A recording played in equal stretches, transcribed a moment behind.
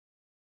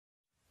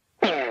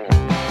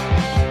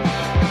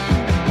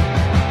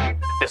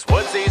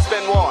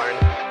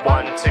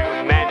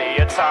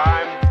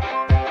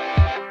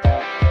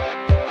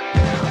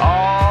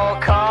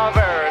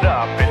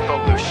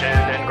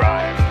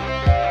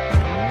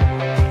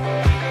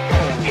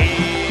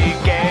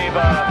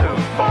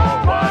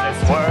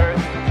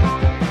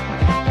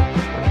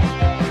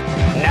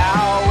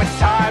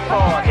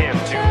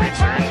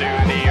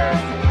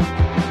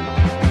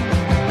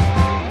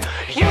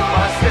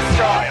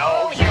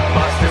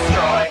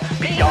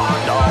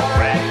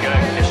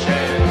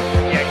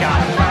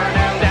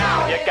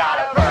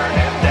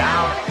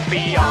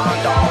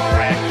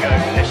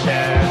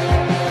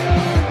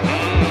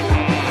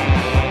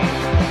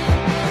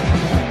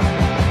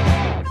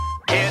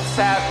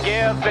have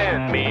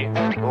given me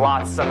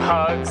lots of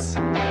hugs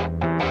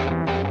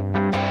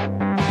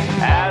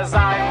as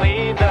I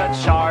lead the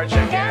charge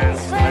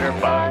against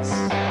litterbugs.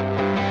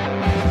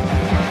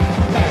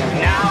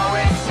 Now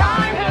it's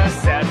time to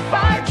set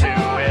fire to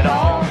it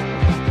all,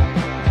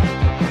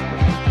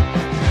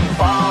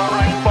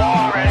 following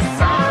forest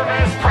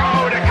service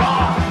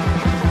protocol.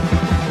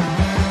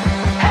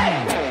 Hey,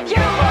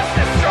 you must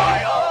destroy,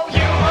 oh,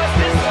 you must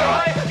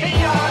destroy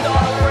beyond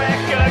all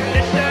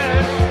recognition.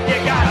 You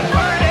gotta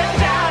burn him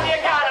down, you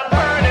gotta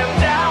burn him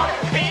down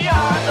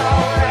beyond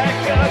all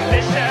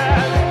recognition.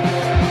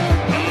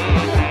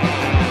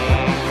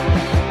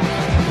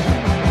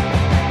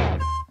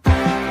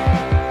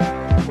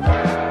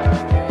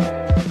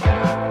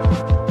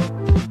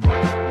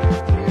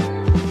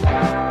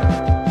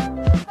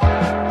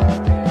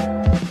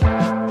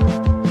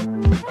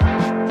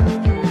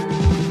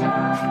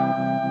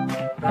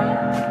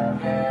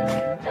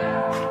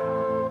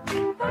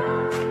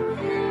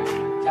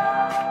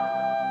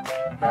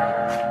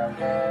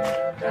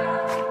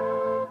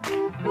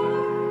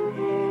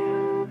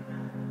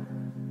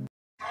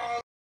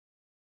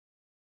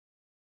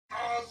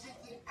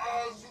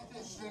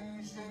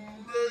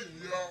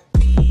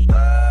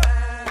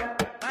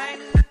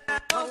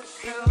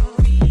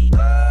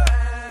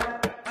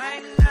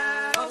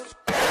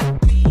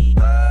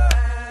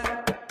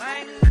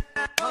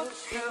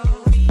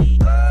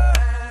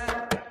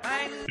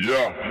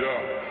 Yeah,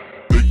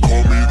 they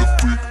call me the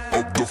freak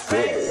of the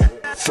fall.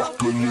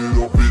 Fuck a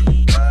little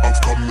bitch, I've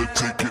come to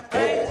take it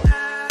all.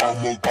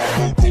 I'm a ghost,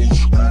 who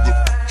the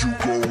f*** you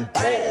gon'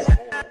 call?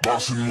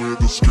 Larsen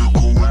with a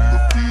scarecrow in the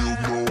field,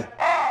 no.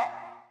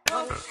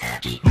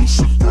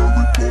 Lucifer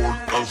reborn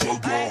as a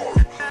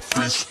god,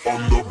 face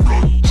on the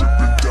blood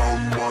dripping down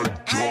my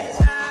jaw.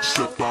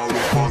 Step out of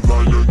my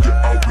line and get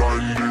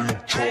outlined in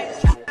chalk.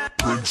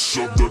 Prince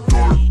of the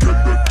dark and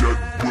the dead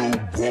will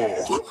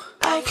walk.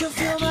 I can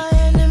feel my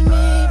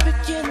enemy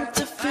begin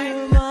to feel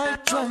my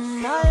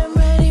drum. I am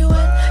ready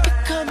when it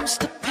comes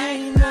to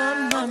pain.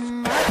 I'm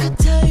numb. I could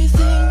tell you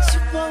things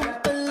you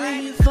won't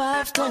believe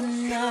I've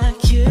done. I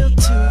kill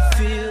to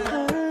feel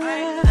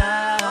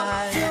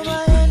alive. Feel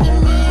my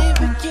enemy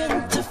begin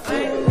to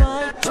feel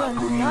my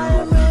drum. I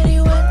am ready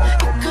when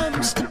it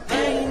comes to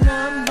pain.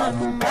 I'm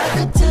numb. I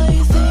could tell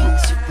you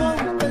things you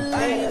won't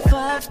believe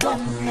I've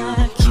done.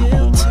 I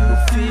kill to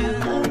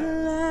feel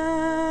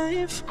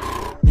alive.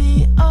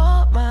 Me,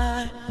 oh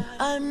my,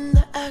 I'm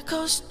the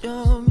echoes.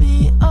 Yo,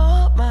 me,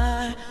 oh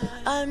my,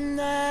 I'm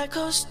the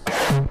echoes.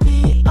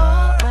 Me,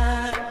 oh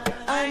my,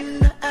 I'm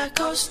the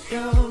echoes.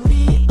 Yo,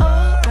 me,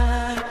 oh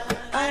my,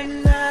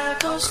 I'm the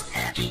echoes.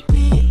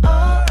 Me,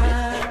 oh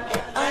my,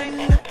 I'm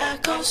the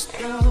echoes.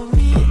 Yo.